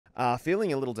are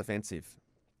feeling a little defensive.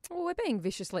 Well, we're being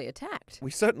viciously attacked.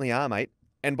 We certainly are, mate.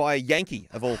 And by a Yankee,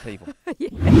 of all people.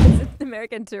 Yes, it's an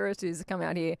American tourist who's come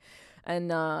out here.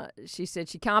 And she said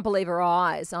she can't believe her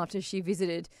eyes after she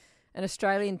visited an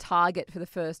Australian Target for the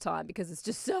first time because it's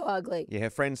just so ugly. Yeah, her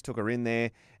friends took her in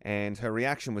there and her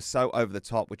reaction was so over the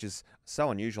top, which is so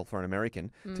unusual for an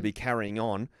American to be carrying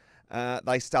on.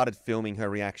 They started filming her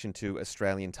reaction to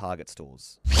Australian Target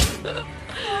stores.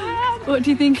 What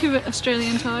do you think of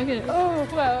Australian Target? Oh,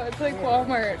 wow, it's like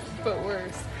Walmart, but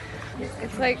worse.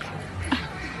 It's like,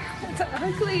 it's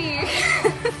ugly.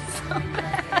 It's so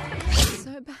bad.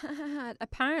 So bad.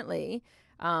 Apparently,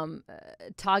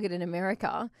 Target in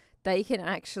America, they can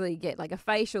actually get like a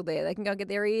facial there. They can go get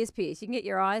their ears pierced. You can get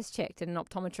your eyes checked at an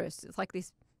optometrist. It's like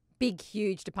this big,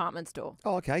 huge department store.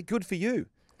 Oh, okay, good for you.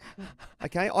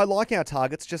 Okay, I like our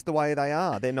Targets just the way they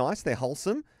are. They're nice, they're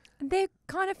wholesome. They're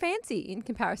kind of fancy in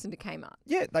comparison to Kmart.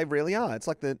 Yeah, they really are. It's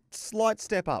like the slight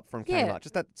step up from Kmart, Yeah.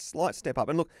 just that slight step up.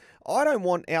 And look, I don't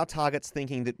want our Targets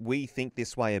thinking that we think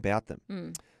this way about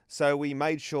them. So we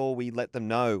made sure we let them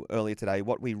know earlier today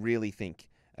what we really think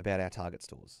about our Target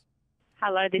stores.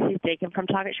 Hello, this is Deacon from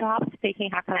Target Shop speaking.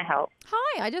 How can I help?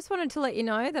 Hi, I just wanted to let you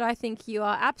know that I think you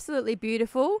are absolutely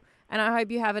beautiful and I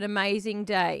hope you have an amazing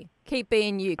day. Keep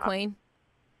being you, Queen.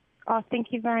 Oh,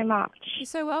 thank you very much. You're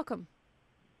so welcome.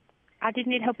 I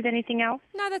didn't need help with anything else.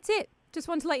 No, that's it. Just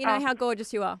wanted to let you know how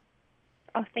gorgeous you are.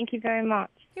 Oh, thank you very much.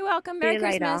 You're welcome. See Merry you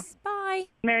later. Christmas. Bye.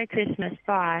 Merry Christmas.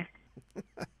 Bye.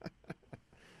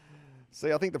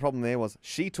 See, I think the problem there was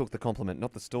she took the compliment,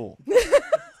 not the store.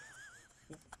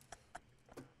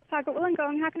 Target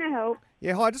Wollongong, how can I help?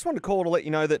 Yeah, hi, I just wanted to call to let you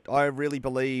know that I really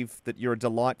believe that you're a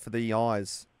delight for the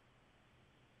eyes.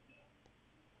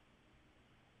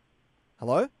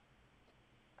 Hello?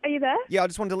 Are you there? Yeah, I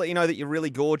just wanted to let you know that you're really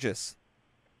gorgeous.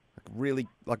 Really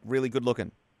good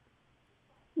looking.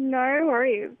 No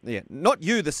worries. Yeah, not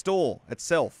you, the store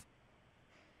itself.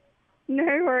 No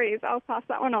worries. I'll pass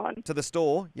that one on. To the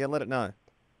store, yeah, let it know.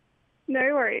 No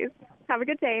worries. Have a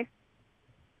good day.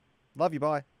 Love you,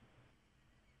 bye.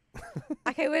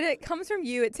 Okay, when it comes from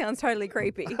you, it sounds totally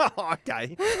creepy.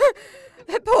 Okay.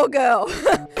 That poor girl.